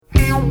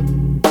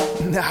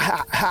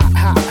Ha ha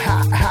ha ha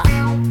ha.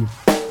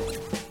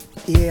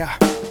 Yeah.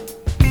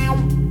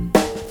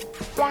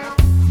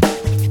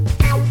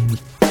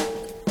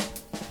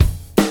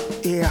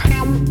 Yeah.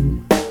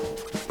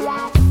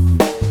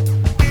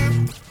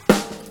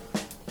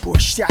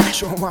 Push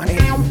that your money.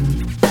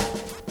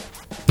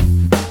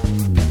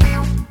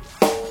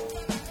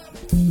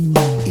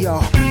 Yo,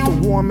 the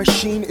war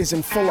machine is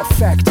in full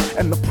effect,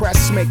 and the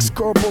press makes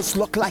Goebbels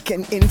look like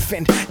an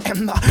infant.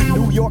 And the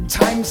New York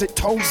Times, it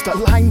toes the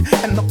line,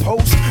 and the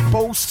Post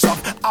boasts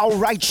of our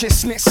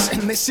righteousness.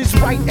 And this is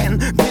right, and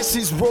this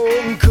is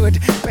wrong. Good,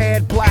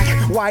 bad, black,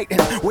 white,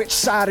 and which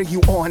side are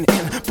you on?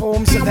 And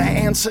poems are the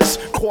answers.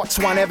 Courts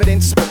want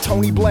evidence, but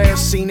Tony Blair's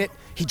seen it.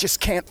 He just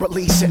can't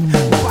release it.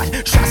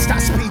 But trust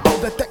us people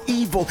that the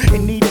evil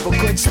in need of a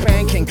good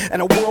spanking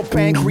and a World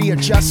Bank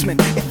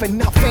readjustment. If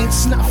enough ain't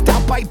snuffed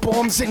out by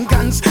bombs and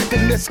guns,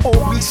 then there's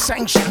always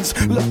sanctions.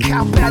 Look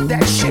how bad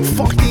that shit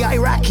fucked the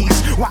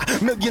Iraqis. Why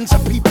millions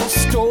of people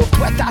starved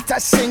without a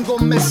single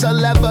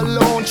missile ever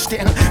launched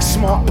in.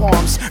 Smart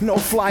bombs, no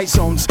fly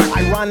zones.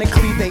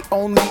 Ironically, they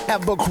only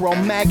ever grow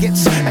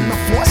maggots. And the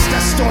forced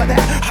to store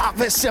that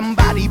harvest in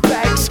body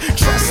bags.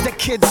 Dress the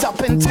kids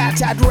up in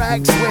tattered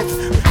rags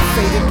with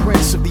faded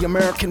prints of the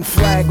American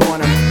flag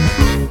on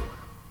them.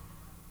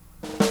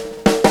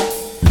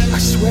 I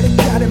swear to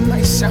God, it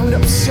might sound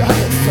absurd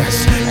at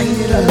first. Ain't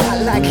it a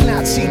lot like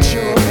Nazi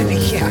Germany?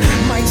 Yeah,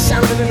 might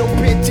sound a little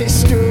bit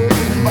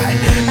disturbing, but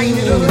ain't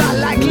it a lot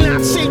like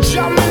Nazi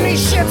Germany?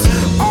 Shit's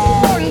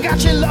on,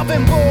 got you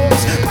loving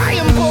bones,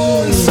 buying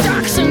bones,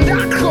 stocks and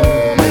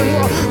 .com, and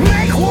we'll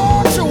make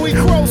war till we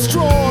grow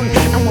strong,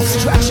 and we'll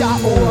stretch our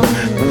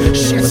arm.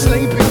 Shit's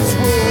sleeping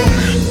through.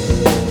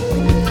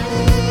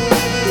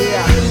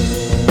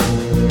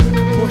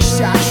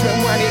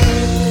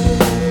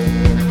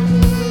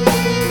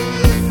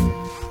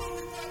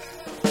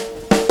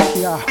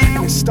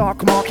 And the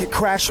stock market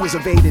crash was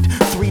evaded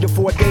 3 to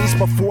 4 days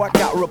before it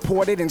got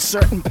reported in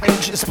certain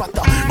pages. But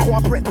the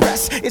corporate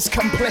press is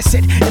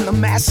complicit in the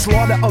mass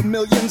slaughter of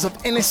millions of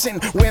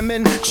innocent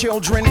women,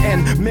 children,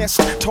 and missed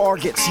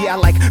targets. Yeah,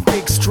 like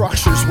big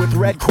structures with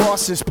red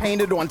crosses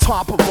painted on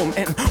top of them.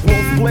 And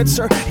Wolf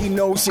Blitzer, he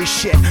knows his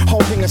shit,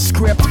 holding a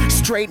script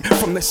straight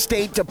from the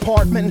State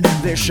Department.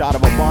 This shot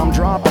of a bomb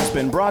drop has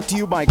been brought to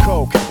you by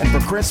Coke. And for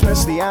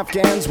Christmas, the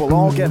Afghans will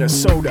all get a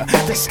soda.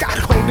 The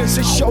stockholders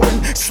are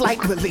showing slight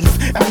relief,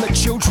 and the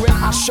children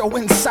are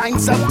showing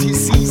signs of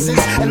diseases,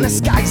 and the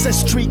skies are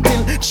streaked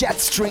in jet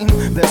stream.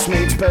 This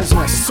means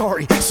business,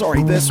 sorry,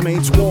 this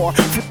means war.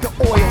 Flip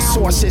the oil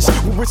sources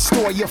will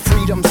restore your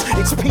freedoms.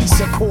 It's peace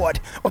accord,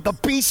 or the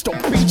beast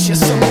will beat you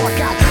some more.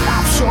 Got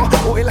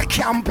offshore oil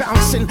account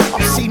bouncing,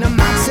 obscene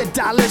amounts of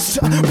dollars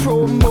to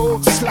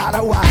promote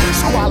slaughter while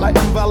squalor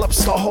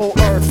envelops the whole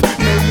earth.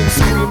 Millions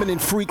screaming in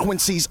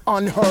frequencies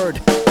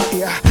unheard.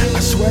 Yeah, I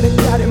swear to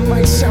God, it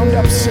might sound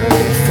absurd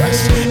at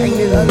first. Ain't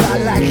it a lot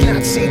like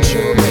Nazi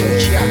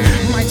Germany?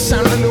 Yeah, might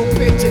sound a little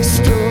bit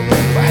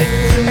disturbing, but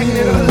ain't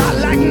it a lot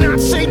like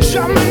Nazi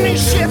Germany?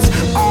 Shit's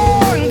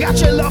on, got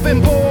you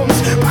loving boy.